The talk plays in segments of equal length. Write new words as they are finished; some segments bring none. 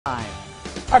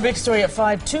Our big story at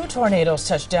 5, 2 tornadoes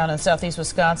touched down in southeast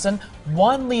Wisconsin.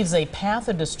 One leaves a path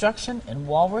of destruction in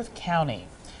Walworth County.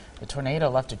 The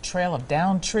tornado left a trail of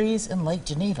downed trees in Lake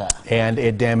Geneva. And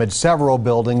it damaged several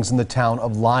buildings in the town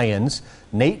of Lyons.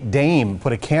 Nate Dame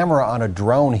put a camera on a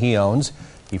drone he owns.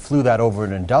 He flew that over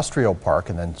an industrial park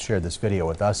and then shared this video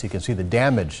with us. You can see the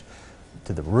damage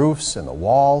to the roofs and the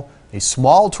wall. A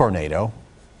small tornado,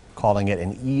 calling it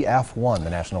an EF-1, the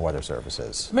National Weather Service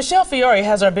is. Michelle Fiore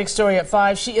has our big story at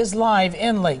 5. She is live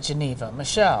in Lake Geneva.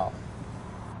 Michelle.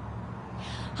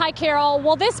 Hi, Carol.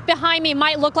 Well, this behind me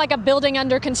might look like a building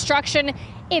under construction.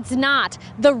 It's not.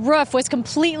 The roof was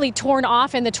completely torn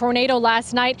off in the tornado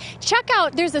last night. Check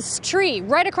out, there's a tree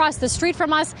right across the street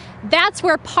from us. That's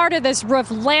where part of this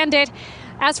roof landed.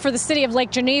 As for the city of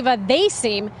Lake Geneva, they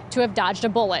seem to have dodged a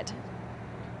bullet.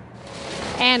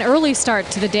 An early start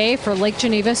to the day for Lake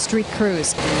Geneva street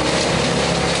crews.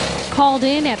 Called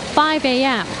in at 5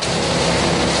 a.m.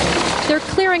 They're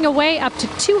clearing away up to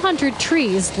 200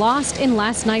 trees lost in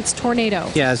last night's tornado.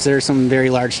 Yes, there's some very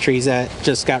large trees that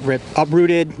just got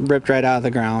uprooted, ripped right out of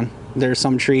the ground. There's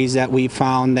some trees that we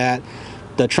found that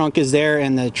the trunk is there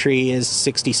and the tree is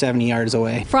 60, 70 yards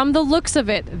away. From the looks of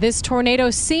it, this tornado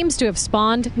seems to have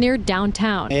spawned near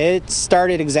downtown. It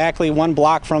started exactly 1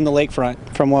 block from the lakefront,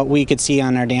 from what we could see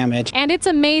on our damage. And it's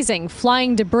amazing,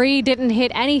 flying debris didn't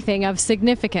hit anything of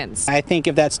significance. I think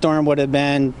if that storm would have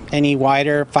been any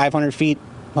wider, 500 feet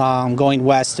going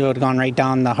west, it would have gone right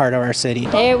down the heart of our city.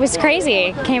 It was crazy.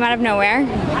 It came out of nowhere,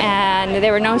 and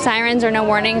there were no sirens or no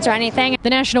warnings or anything. The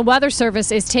National Weather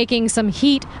Service is taking some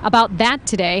heat about that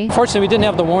today. Fortunately, we didn't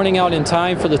have the warning out in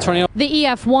time for the tornado. The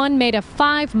EF-1 made a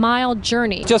 5-mile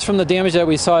journey. Just from the damage that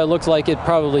we saw, it looked like it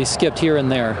probably skipped here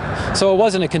and there. So it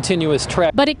wasn't a continuous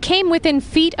track. But it came within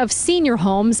feet of senior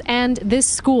homes and this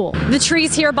school. The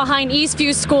trees here behind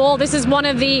Eastview School, this is one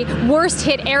of the worst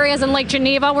hit areas in Lake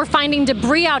Geneva. We're finding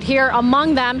debris out here,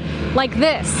 among them like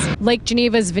this. Lake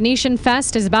Geneva's Venetian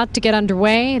Fest is about to get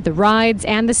underway, the rides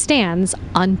and the stands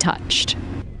untouched.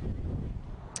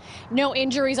 No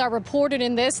injuries are reported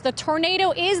in this. The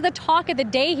tornado is the talk of the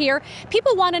day here.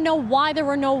 People want to know why there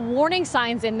were no warning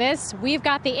signs in this. We've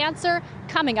got the answer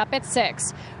coming up at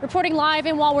 6. Reporting live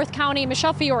in Walworth County,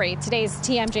 Michelle Fiore, today's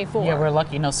TMJ4. Yeah, we're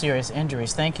lucky no serious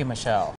injuries. Thank you, Michelle.